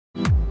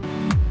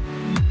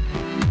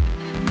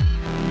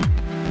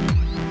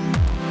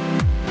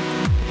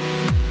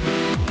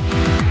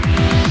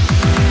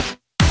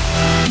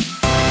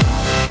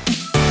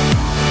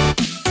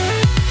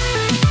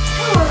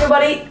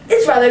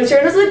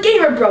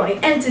Brony,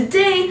 and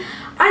today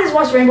I just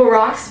watched Rainbow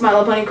Rocks, My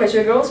Little Pony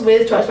Equestria Girls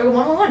with Twilight Sparkle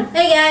 111.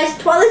 Hey guys,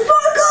 Twilight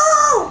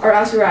Sparkle! Or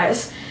Alex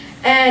Rise.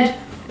 And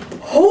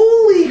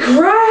holy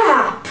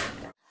crap!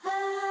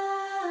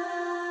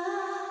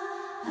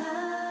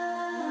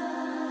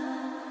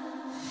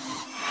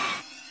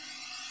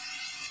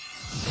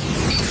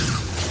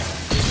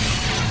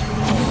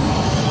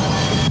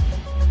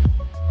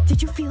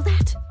 Did you feel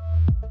that?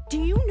 Do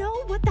you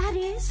know what that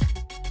is?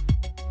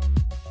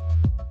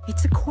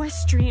 It's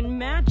equestrian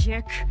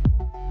magic.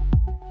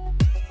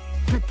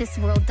 But this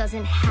world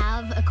doesn't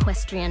have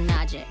equestrian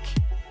magic.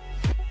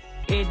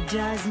 It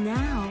does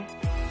now.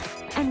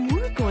 And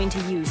we're going to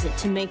use it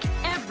to make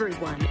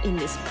everyone in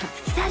this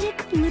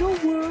pathetic little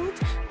world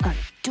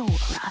adore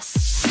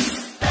us.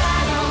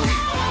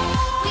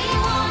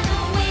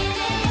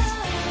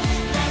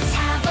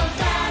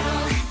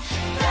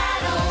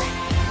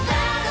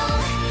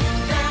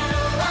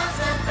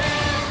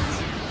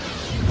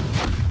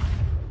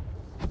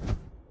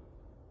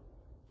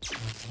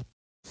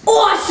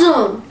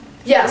 Awesome!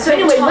 Yeah, so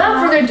anyway, without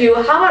further ado,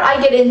 how about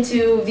I get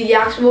into the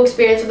actual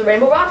experience of the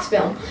Rainbow Rocks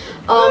film?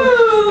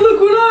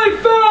 Look what I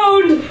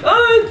found!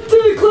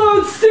 To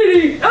Cloud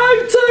City! I'm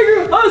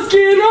Tiger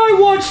Husky and I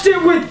watched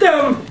it with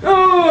them!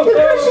 You're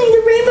crushing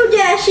the rainbow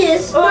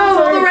dashes!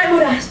 Oh, the Rainbow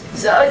Dash!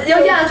 So, yeah,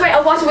 that's right,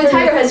 I watched it with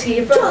Tiger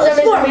Husky. For some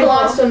reason we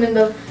lost him in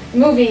the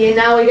movie and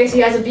now I guess he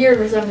has a beard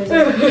for some reason.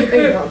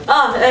 There you go.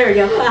 Oh, there we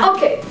go.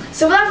 Okay,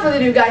 so without further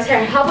ado, guys,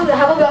 here, how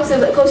about we all sit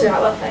a bit closer? How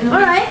about that?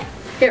 Alright.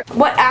 Here,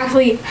 what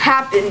actually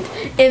happened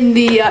in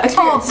the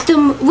experience?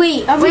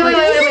 Wait, Isn't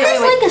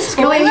this like a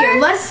spoiler?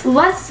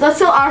 Let's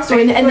tell our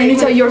story and then you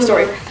tell your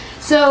story.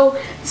 So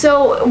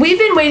we've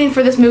been waiting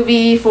for this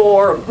movie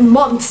for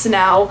months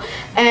now,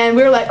 and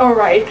we were like, all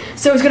right.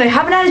 So it's gonna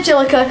happen at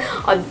Angelica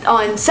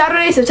on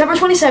Saturday, September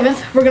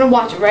 27th. We're gonna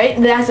watch it, right?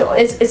 And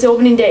it's the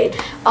opening day.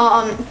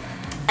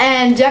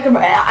 And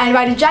I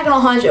invited Jack and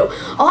Alejandro.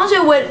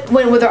 Alejandro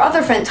went with our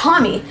other friend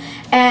Tommy.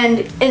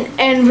 And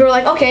we were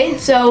like, okay,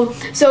 so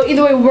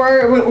either way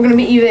we're gonna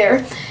meet you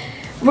there.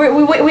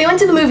 We went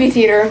to the movie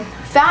theater,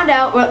 found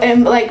out,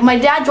 and like my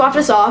dad dropped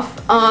us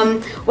off.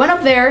 Went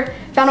up there,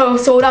 found out it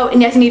was sold out,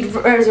 and you had to need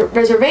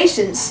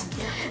reservations.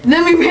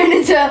 Then we ran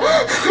into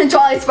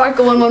Twilight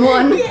Sparkle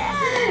 111.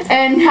 Yes.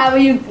 And how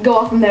do you go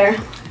off from there?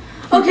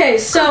 Okay,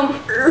 so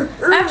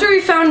after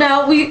we found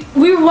out, we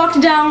were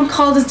walking down,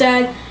 called his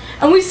dad.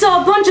 And we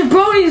saw a bunch of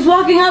bronies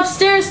walking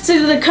upstairs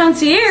to the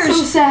concierge.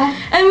 So sad.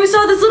 And we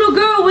saw this little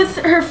girl with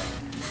her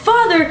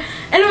father,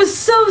 and it was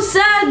so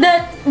sad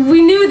that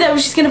we knew that we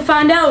was just gonna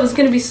find out it was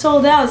gonna be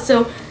sold out.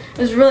 So it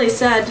was really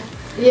sad.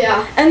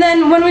 Yeah. And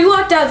then when we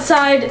walked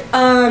outside,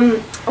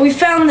 we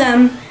found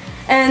them,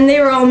 and they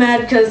were all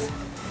mad because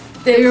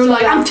they were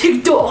like, I'm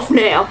ticked off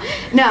now. So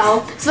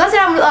that's what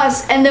happened with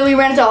us, and then we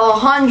ran into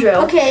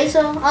Alejandro. Okay,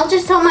 so I'll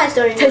just tell my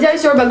story now. Tell your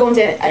story about going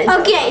to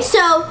Okay,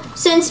 so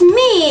since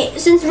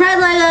Red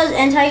Legos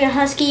and Tiger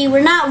Husky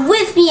were not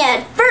with me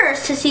at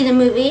first to see the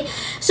movie,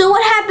 so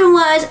what happened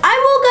was I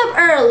woke up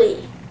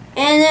early.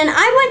 And then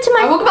I went to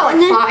my. I woke up at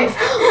like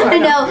 5. I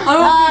know. I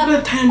woke up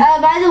at 10.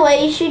 By the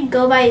way, you should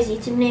go by his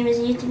YouTube name. His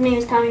YouTube name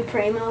is Tommy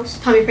Pramos.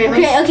 Tommy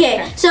Pramos.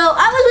 Okay. So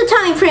I was with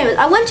Tommy Pramos.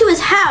 I went to his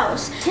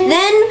house.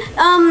 Then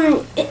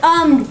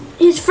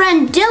his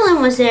friend Dylan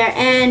was there,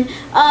 and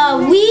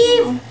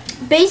we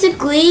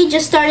basically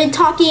just started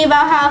talking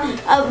about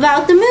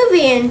the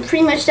movie, and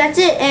pretty much that's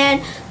it.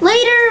 And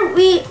later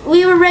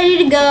we were ready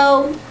to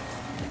go.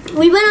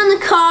 We went on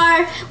the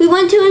car, we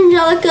went to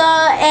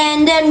Angelica,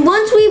 and then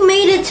once we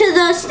made it to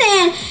the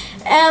stand,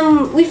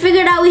 we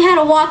figured out we had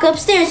to walk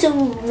upstairs. So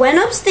we went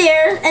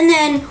upstairs, and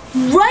then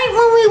right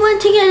when we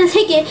went to get a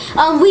ticket,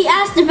 we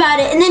asked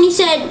about it, and then he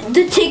said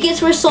the tickets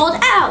were sold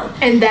out.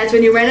 And that's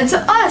when you ran into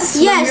us.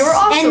 Yes, we were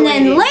also and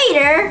then waiting.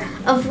 later,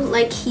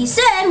 like he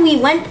said,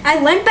 I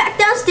went back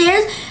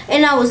downstairs,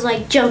 and I was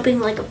like jumping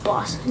like a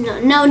boss.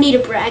 No need to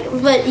brag,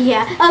 but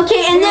yeah.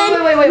 Okay, and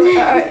then wait.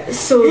 All right.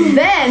 So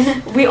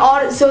then we all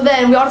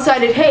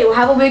decided, hey, well,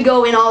 how about we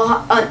go in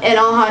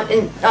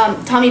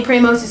Tommy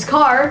Pramos's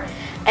car,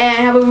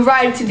 and how about we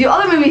ride to the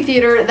other movie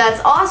theater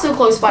that's also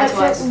close by to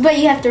us. But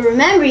you have to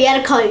remember, you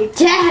had to call your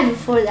dad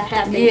before that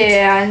happened.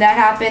 Yeah, and that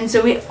happened.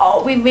 So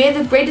we made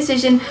the great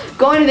decision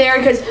going there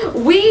because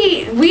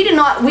we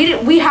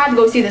had to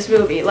go see this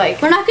movie. Like,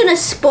 we're not gonna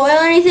spoil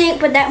anything,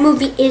 but that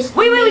movie is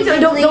wait,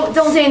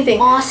 don't say anything.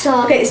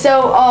 Awesome. Okay,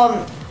 so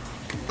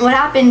what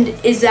happened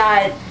is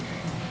that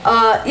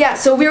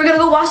so we were gonna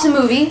go watch the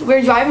movie. We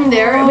were driving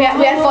there. We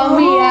had fun.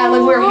 We had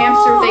like we were a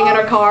hamster thing in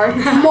our car.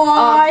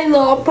 My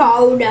little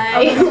pony.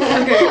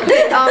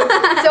 Okay.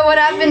 So what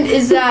happened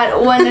is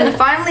that when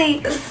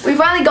we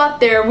finally got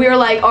there, we were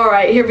like, all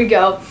right, here we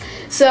go.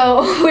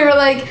 So we were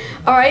like,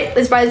 all right,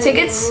 let's buy the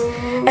tickets.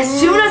 As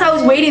soon as I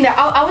was waiting there,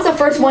 I was the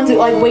first one to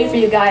like wait for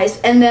you guys,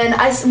 and then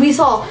we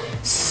saw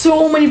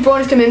so many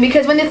bronies come in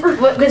because when they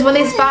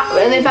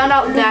found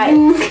out that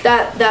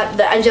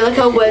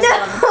Angelica was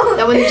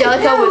that when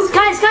Angelica was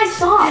guys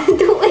stop.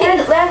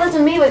 Let listen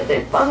to me with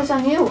the focus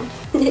on you.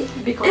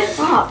 Be quiet.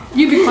 Stop.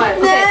 You be quiet.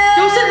 Okay.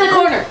 Go sit in the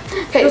corner.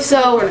 Okay,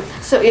 so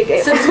sit in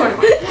the corner.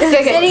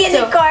 Sitting in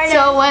the corner.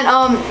 So when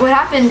what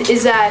happened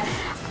is that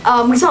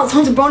we saw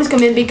tons of bronies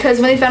come in because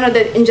when they found out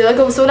that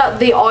Angelica was sold out,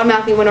 they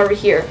automatically went over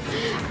here.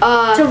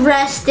 To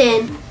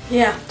Reston.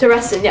 Yeah. To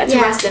Reston,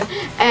 to Reston.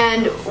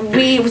 And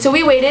we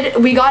waited,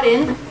 we got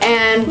in,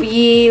 and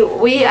we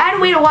had to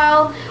wait a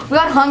while. We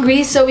got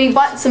hungry, so we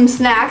bought some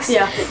snacks.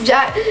 Yeah.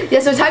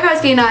 So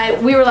Tyberowski and I,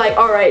 we were like,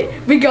 all right,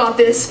 we got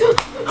this.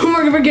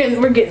 We're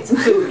getting some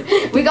food.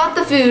 We got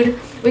the food,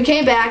 we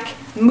came back,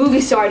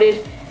 movie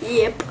started.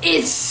 Yep.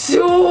 It's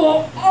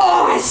so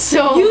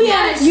awesome.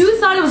 You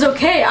thought it was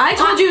okay. I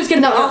told you it was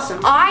gonna be awesome.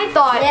 I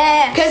thought,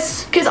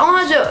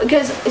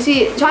 because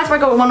see, Charles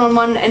Sparkle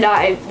 111 and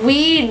I,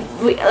 we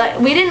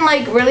didn't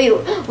like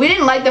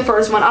the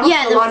first one. I don't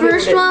think a lot of people the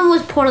first did. one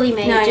was poorly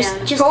made. No,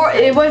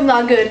 It was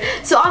not good.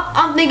 So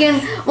I'm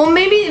thinking, well,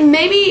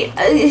 maybe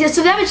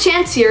so they have a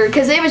chance here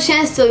because they have a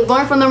chance to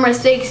learn from their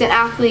mistakes and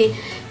actually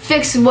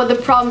fix what the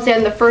problems they had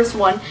in the first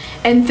one,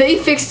 and they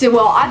fixed it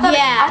well. I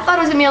thought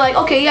it was gonna be like,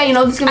 okay, yeah, you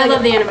know, this is gonna be I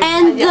love the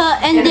animation.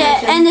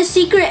 And the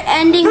secret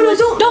ending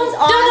was awesome.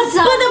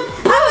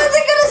 I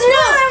wasn't gonna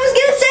spoil. I was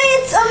gonna say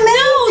it's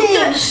amazing.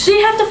 No,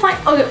 she have to find.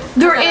 Okay,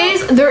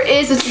 there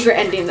is a secret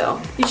ending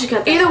though. You should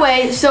cut that. Either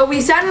way, so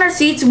we sat in our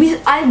seats.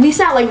 We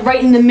sat like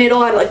right in the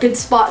middle at like a good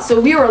spot. So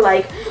we were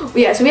like, so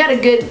we had a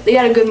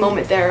good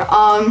moment there.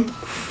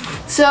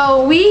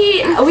 So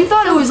we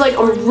thought it was like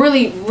a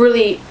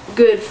really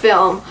good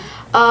film.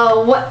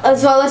 So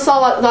let's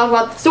talk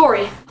about the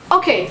story.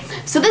 Okay,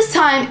 so this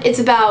time it's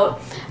about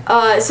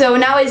so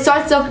now it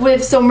starts up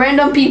with some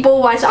random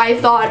people, which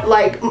I thought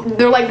like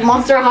they're like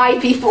Monster High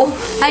people.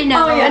 I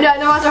know. Oh yeah, no,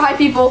 they're Monster High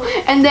people,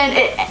 and then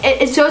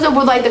it shows up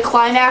with like the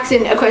climax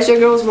in Equestria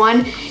Girls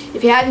 1.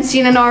 If you haven't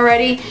seen it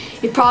already,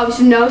 you probably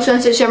should know.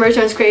 Sunset Shimmer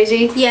turns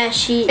crazy. Yeah,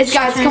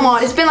 guys, come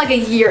on. It's been like a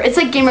year. It's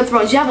like Game of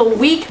Thrones. You have a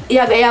week. You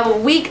have a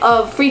week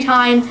of free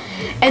time,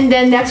 and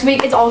then next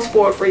week it's all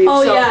spoiled for you.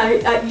 Oh so.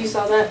 yeah, you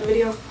saw that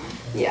video.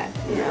 Yeah,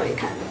 you know, you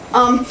kind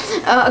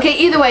of. Okay.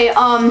 Either way,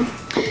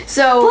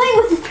 so. Playing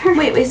with the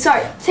person. Wait.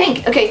 Sorry,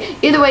 Tank. Okay.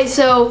 Either way,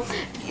 so.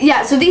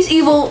 Yeah, so these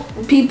evil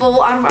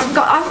people, I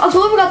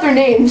totally forgot their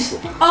names.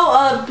 Oh,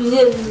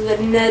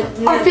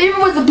 our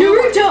favorite was the blue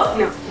one.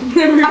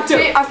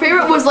 Naruto. Our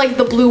favorite was like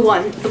the blue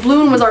one. The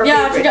blue one was our favorite.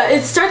 Yeah, I forgot.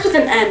 It starts with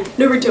an N.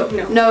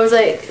 Naruto. No, it was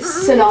like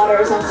Sonata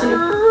or something.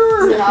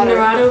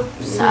 Naruto.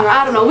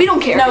 I don't know. We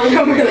don't care. No, we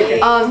don't really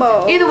care.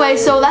 Either way,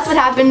 so that's what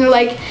happened. They're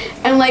like,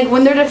 and like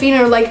when they're defeated,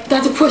 they're like,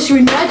 that's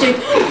equestrian magic.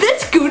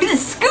 Let's go to the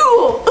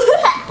school.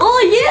 Oh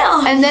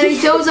yeah. And then he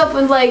shows up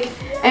with like.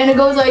 And it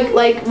goes like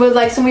with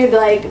like some weird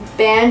like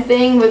band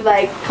thing with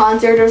like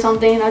concert or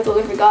something. I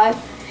totally forgot.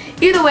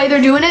 Either way,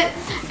 they're doing it,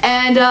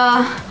 and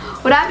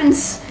what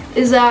happens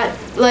is that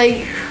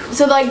like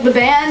the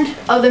band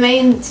of the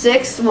main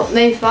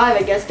five,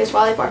 I guess, because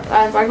Riley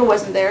Parker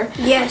wasn't there.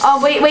 Yes.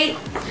 Wait,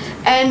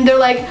 and they're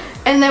like,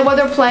 and then when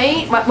they're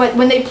playing,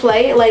 when they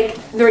play, like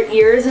their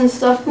ears and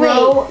stuff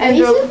grow, Are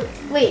we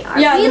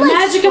the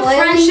magic of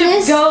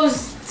friendship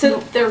goes.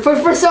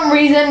 For some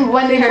reason,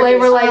 when they play,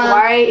 we're like,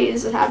 why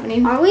is it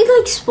happening? Are we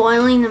like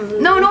spoiling the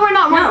movie? No, we're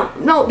not.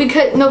 No,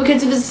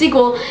 because it's a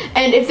sequel,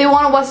 and if they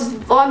want to watch this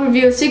vlog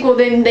review of the sequel,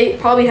 then they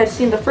probably have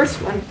seen the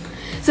first one.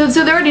 So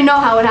they already know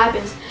how it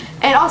happens.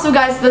 And also,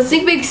 guys, the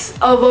sneak peeks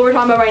of what we're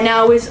talking about right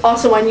now is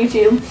also on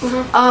YouTube.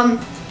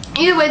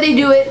 Either way, they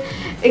do it.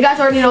 You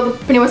guys already know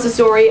pretty much the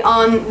story.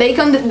 They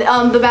come to,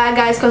 the bad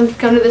guys come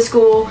to the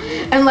school,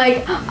 and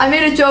like I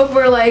made a joke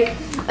where like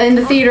in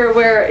the theater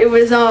where it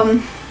was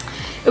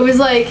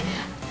like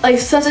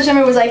Sunset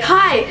Shimmer was like,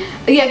 hi,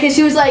 yeah, because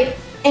she was like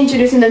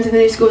introducing them to the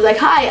new school. It was like,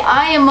 hi,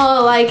 I am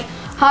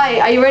hi,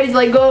 are you ready to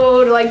like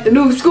go to like the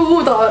new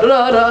school? Da,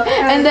 da, da.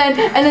 And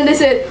then they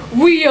said,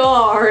 we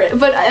are.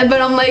 But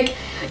I'm like,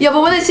 yeah,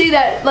 but when they say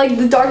that like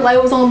the dark light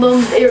was on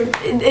them,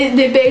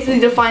 they basically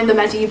define them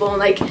as evil. And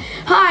like,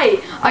 hi,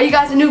 are you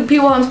guys the new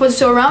people I'm supposed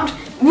to show around?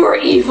 We're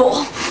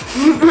evil.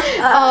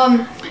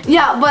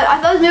 Yeah, but I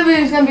thought this movie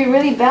was gonna be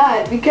really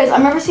bad because I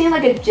remember seeing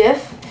like a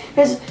GIF.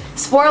 Because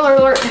spoiler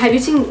alert, have you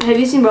seen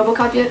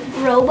RoboCop yet?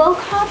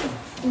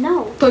 RoboCop?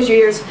 No. Close your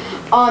ears.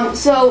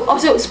 So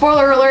also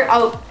spoiler alert,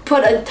 I'll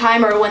put a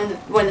timer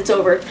when it's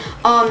over.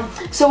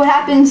 So what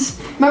happens?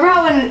 Remember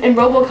how in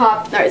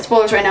RoboCop? Alright,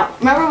 spoilers right now.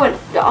 Remember when?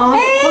 Hey,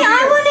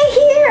 I want to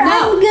hear.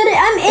 No.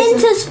 I'm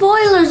into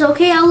spoilers.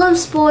 Okay, I love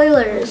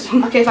spoilers.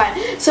 Okay, fine.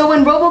 So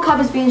when RoboCop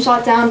is being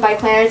shot down by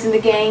Clarence and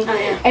the gang,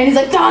 and he's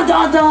like da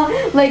da da,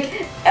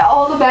 like.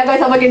 All the bad guys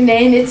have like a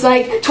name. It's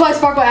like Twilight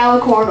Sparkle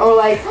Alicorn,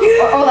 or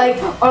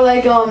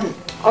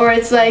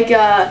it's like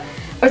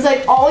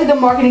all like the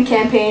marketing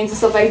campaigns and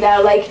stuff like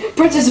that, like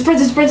princess,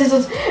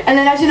 and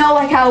then as you know,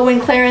 like how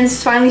when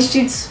Clarence finally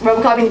shoots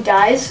RoboCop and he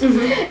dies, and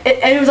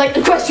it was like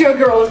Equestria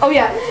Girls. Oh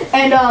yeah,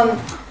 and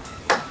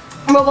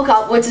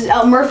RoboCop, which is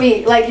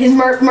Murphy. Like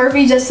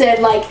Murphy just said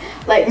like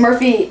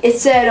Murphy. It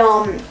said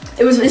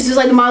this was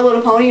like My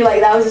Little Pony.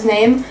 Like that was his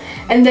name.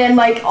 And then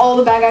like all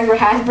the bad guys were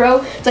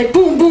Hasbro. It's like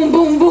boom, boom,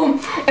 boom, boom.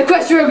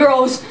 Equestria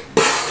girls.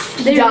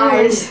 They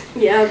dies.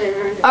 Yeah, they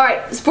ruined it. All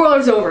right,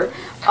 spoilers over.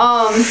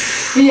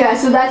 Yeah,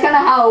 so that's kind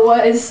of how it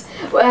was.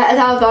 That's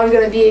how I thought it was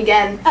gonna be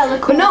again.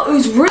 But no, it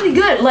was really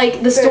good.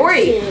 Like the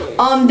story.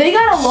 They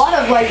got a lot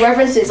of like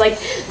references. Like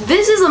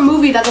this is a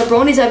movie that the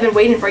bronies have been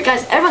waiting for.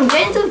 Guys, everyone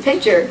get into the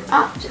picture.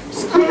 Ow,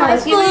 my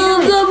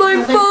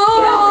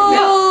phone.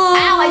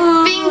 Ow, my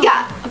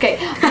finger. Okay.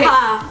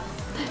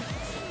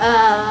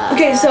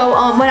 Okay, so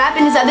what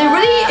happened is that they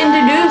really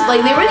introduced,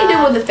 like they really did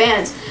with the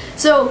fans.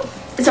 So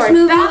sorry,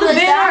 back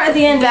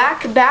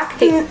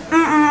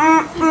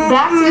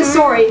to the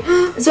story.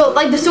 So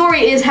like the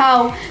story is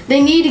how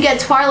they need to get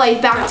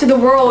Twilight back to the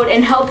world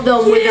and help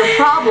them with their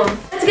problem.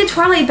 They had to get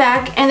Twilight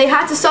back, and they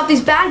had to stop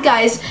these bad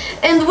guys,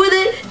 and with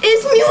it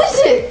is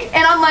music.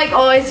 And I'm like,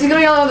 oh, it's gonna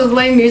be all those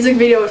lame music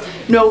videos.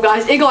 No,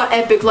 guys, it got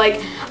epic.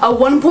 Like at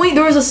one point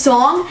there was a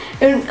song,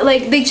 and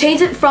like they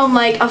changed it from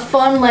like a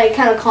fun like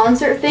kind of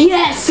concert thing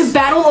to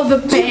Battle of the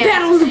Band.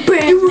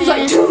 It was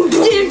like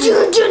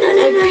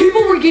and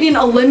people were getting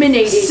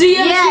eliminated.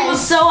 CMC was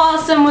so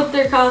awesome with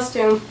their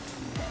costume.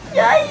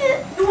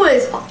 It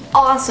was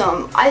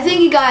awesome. I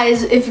think you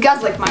guys, if you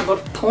guys like My Little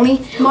Pony,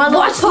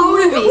 watch the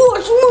movie.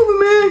 Watch the movie,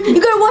 man.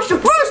 You gotta watch the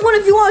first one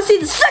if you want to see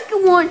the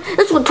second one.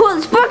 That's what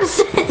Twilight Sparkle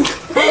said.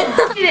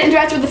 They didn't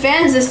interact with the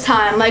fans this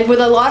time, like with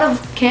a lot of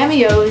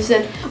cameos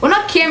and well,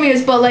 not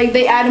cameos, but like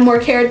they added more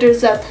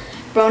characters that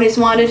bronies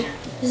wanted.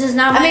 This is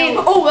not.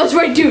 Oh, that's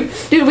right, dude.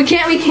 We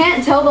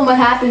can't tell them what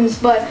happens,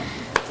 but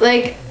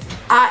like.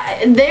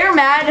 They're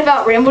mad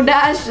about Rainbow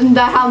Dash and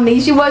how mean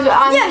she was.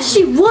 Yeah,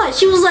 she was.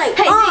 She was like,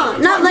 hey,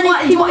 not letting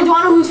do you want to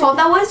know whose fault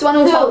that was? Do you want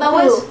to know whose fault that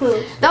was?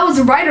 Who? That was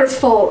the writer's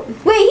fault.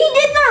 Wait, he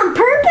did that on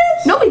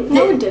purpose? No, he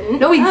didn't.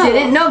 No, he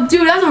didn't. No,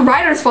 dude, that was the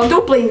writer's fault.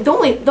 Don't blame the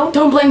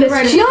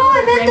writer. No,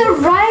 I meant the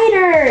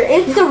writer.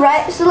 It's the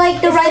right. So like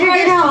the writer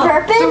did it on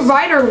purpose. The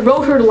writer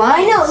wrote her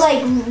lines. I know,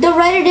 like the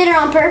writer did it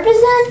on purpose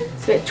then.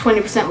 It's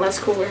 20% less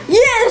cooler. Yeah,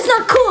 that's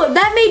not cool.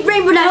 That made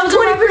Rainbow Dash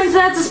 20%.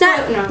 That's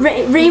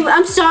a Rainbow.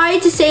 I'm sorry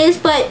to say this,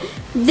 but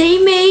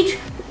they made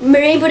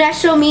Rainbow Dash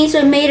so mean, so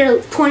it made her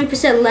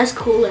 20% less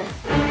cooler.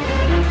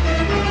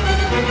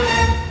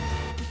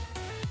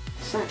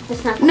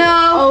 That's not cool.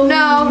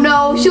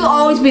 No. She'll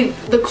always be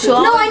the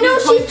cool. No, I know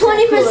she's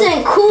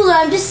 20% cooler.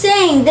 I'm just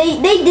saying they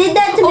did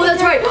that to. Oh,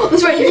 that's right.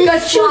 That's right. You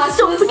guys, she was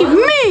so freaking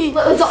mean.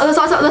 Let's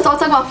all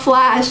talk about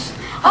Flash.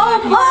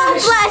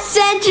 Flash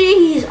Sentry.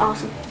 He's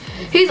awesome.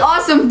 He's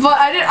awesome, but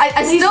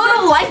I still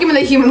don't like him in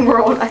the human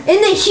world.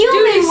 In the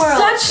human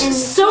world.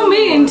 So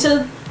mean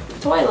to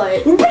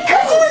Twilight. Because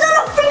he was on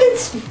a freaking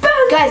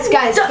spell.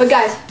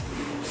 Guys.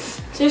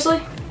 Seriously?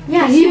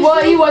 Yeah, he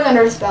was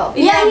under a spell.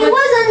 Yeah, he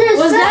was under a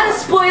spell. Was that a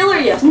spoiler?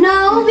 Yes.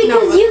 No,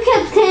 because you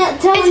kept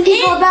telling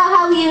people about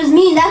how he was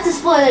mean. That's a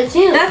spoiler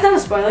too. That's not a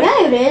spoiler.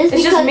 Yeah, it is.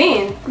 It's just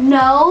mean.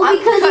 No,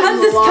 because cut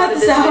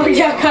this out.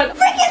 Yeah, cut.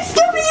 Freaking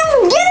stupid!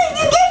 You get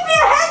it? You gave me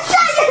a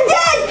headshot. You're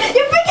dead.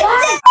 You're freaking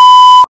dead.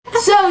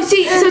 So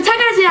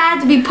Tiger's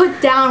had to be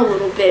put down a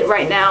little bit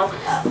right now.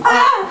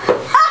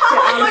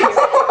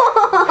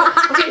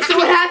 Okay, so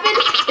what happened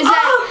is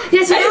that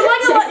so there were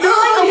like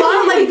a lot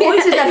of like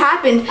voices that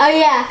happened. Oh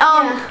yeah.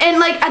 And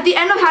like at the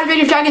end of How to Train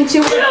Your Dragon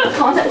 2,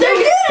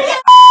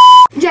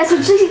 yeah,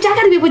 so Jack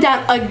had to be put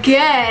down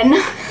again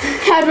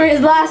after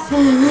his last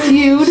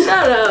feud.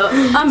 Shut up.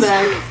 I'm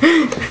back.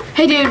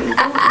 Hey, dude.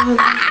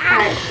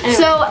 Alright.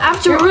 So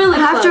after a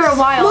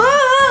while,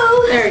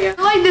 there we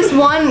go. Like this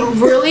one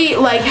really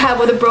like had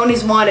what the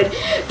bronies wanted.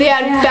 They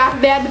had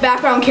the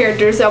background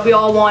characters that we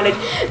all wanted.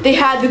 They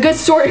had the good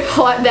story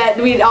plot that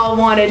we all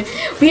wanted.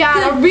 We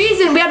had a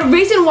reason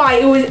why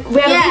it was.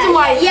 We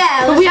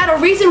had a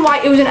reason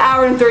why it was an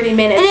hour and 30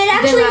 minutes. And it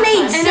actually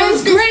made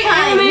sense this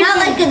time. Not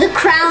like the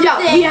crown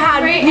thing. We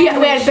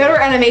had better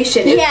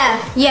animation. Yeah,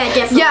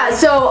 definitely. Yeah,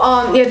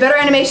 so we had better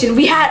animation.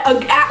 We had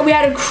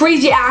a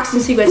crazy action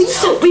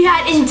sequence. We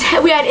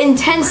had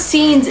intense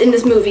scenes in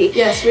this movie.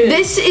 Yes, we did.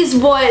 This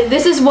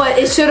is what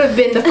it should have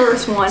been, the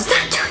first one.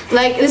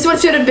 Like this is what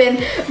it should have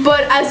been.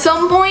 But at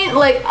one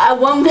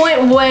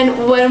point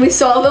when we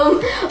saw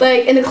them,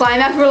 like in the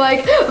climax, we're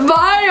like,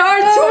 buy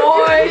our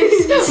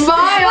toys,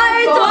 buy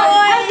our toys,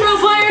 Hasbro,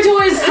 buy our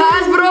toys,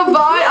 Hasbro,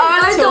 buy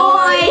our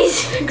toys.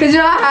 Because you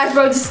know how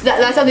Hasbro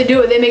that's how they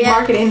do it. They make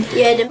marketing.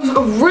 Yeah, it was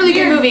a really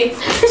good movie.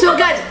 So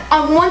guys,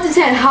 on 1 to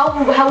 10, how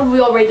would we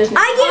all rate this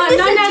movie? I give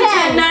this a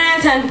 10. 9 out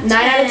of 10.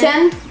 9 out of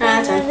 10? 9 out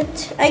of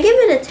 10. I give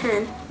it a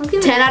 10.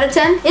 10 out of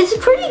 10? It's a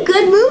pretty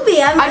good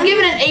movie. I'd give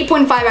it an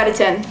 8.5 out of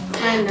 10.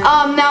 I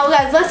know. Now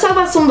guys, let's talk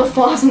about some of the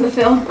flaws in the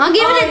film. I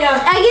give it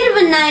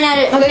a 9 out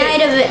of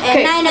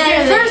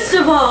 9 First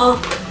of all,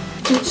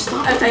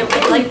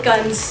 I like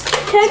guns.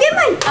 Can I get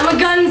mine? I'm a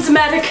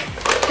guns-matic.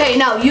 Okay,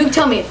 now you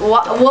tell me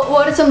what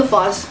are some of the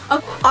flaws?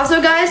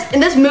 Also, guys, in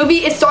this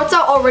movie, it starts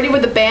out already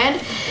with the band.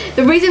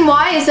 the reason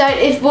why is that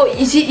if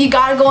you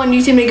gotta go on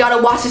YouTube and you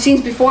gotta watch the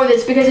scenes before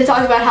this because it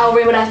talks about how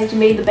Rainbow Dash actually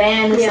made the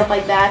band and stuff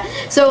like that.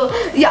 So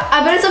yeah,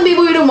 I bet some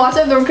people who didn't watch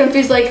it, they're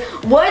confused like,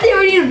 what? They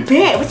already in a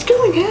band? What's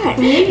going on?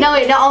 Now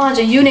wait, now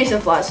Alejandro, you name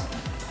some flaws.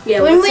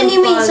 Yeah. When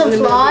you mean some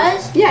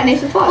flaws? Yeah, name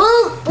some flaws.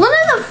 Well, one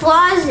of the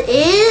flaws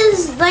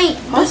is like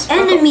the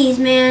enemies,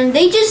 man.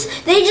 They just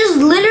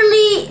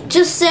literally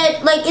just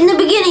said, like in the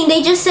beginning,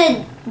 they just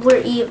said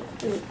we're evil.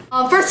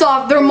 First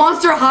off, they're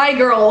Monster High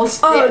girls.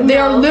 Oh, they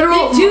are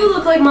literal. They do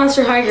look like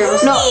Monster High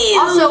girls. No.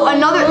 Also,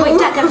 another. Wait,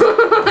 Dad.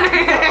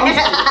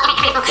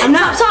 I'm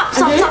not. Stop.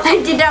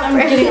 I did that. I'm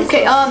kidding.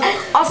 Okay.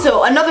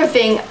 Also, another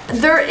thing.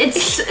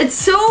 It's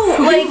so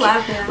like.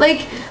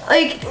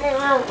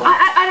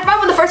 I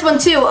remember the first one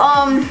too. So I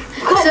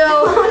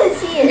want to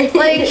see it.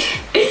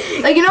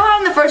 like you know how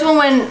in the first one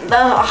when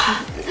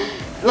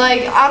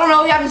like, I don't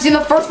know, you haven't seen the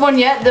first one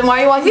yet, then why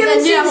are you watching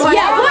this? Why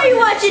are you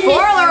watching this?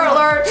 Spoiler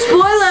alert!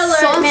 Spoiler alert,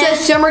 Sunset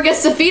Shimmer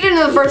gets defeated in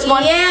the first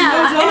one.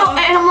 Yeah.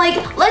 And I'm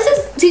like, let's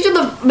just teach her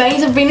the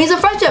meanings of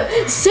friendship.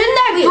 Send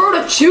that girl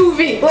to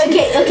juvie.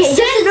 Okay.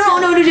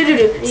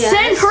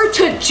 Send her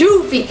to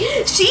juvie.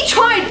 She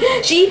tried,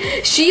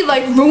 she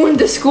like ruined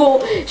the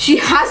school. She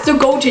has to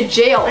go to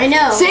jail. I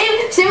know.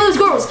 Same with those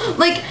girls.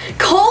 Like,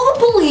 call the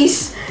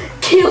police.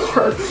 Kill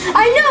her.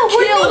 I know.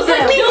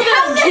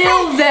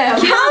 Kill them.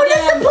 How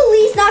does the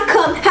police not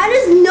come? How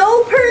does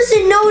no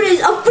person notice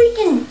a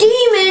freaking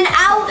demon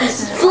out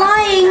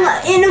flying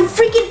in a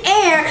freaking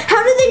air?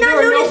 How do they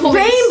not notice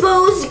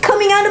rainbows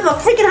coming out of a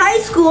freaking high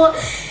school?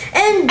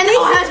 And the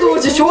whole high school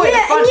was destroyed.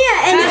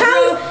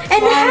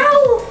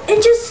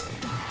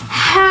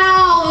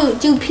 How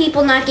do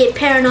people not get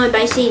paranoid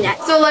by seeing that?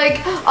 So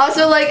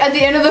also at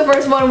the end of the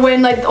first one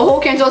when like the whole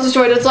campus was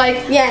destroyed, it's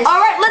like, yes. All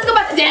right, let's go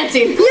back to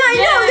dancing. Yeah, I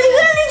know. They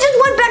literally just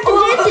went back to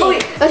dancing.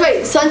 Wait, that's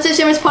right. Sunset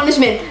Shimmer's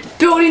punishment: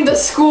 building the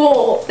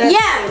school.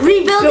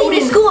 Rebuilding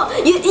the school.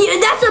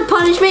 That's a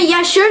punishment.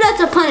 Yeah, sure,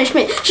 that's a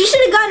punishment. She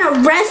should have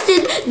gotten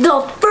arrested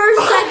the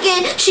first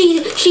second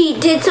she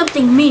did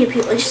something mean to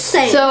people. Just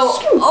saying. So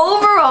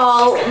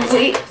overall,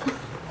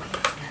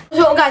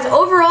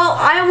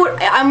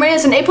 I'm rating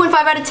this an 8.5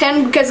 out of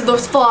 10 because of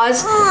those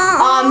flaws.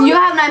 You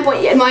have 9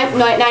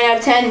 out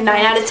of 10,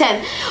 9 out of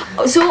 10.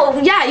 So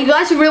yeah, you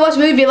guys should really watch the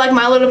movie if you like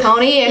My Little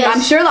Pony, and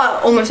I'm sure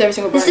that almost every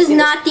single person. This is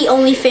not the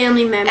only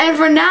family member. And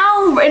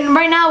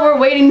right now we're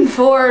waiting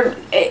for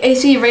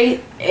AC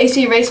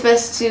Race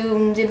Fest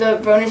to do the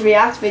Broners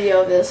React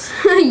video of this.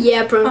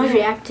 Yeah, Broners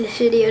React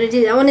video to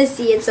do that. I want to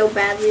see it so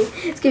badly.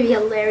 It's gonna be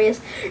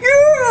hilarious. Yeah,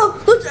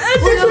 let's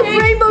end this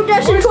with Rainbow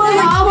Dash and Twilight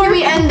Sparkle. How can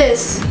we end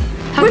this?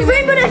 With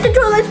Rainbow Dash and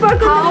Twilight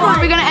Sparkle. How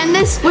are we gonna end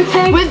this? With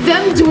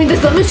them doing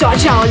this lemon shot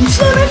challenge.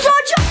 Lemon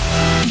shot challenge.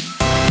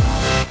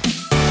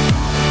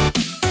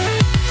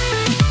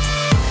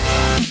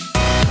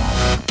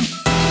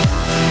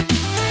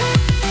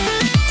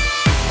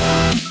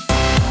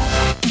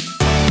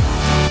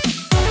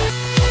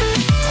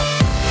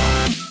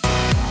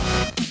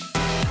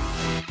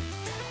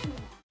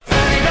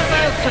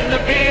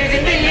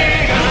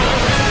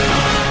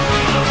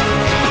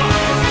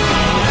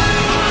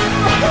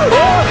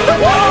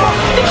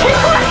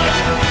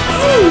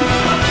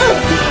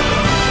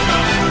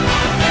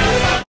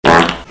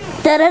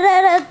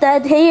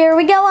 Here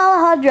we go,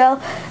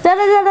 Alejandro.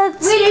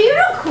 Wait, are you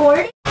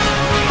recording?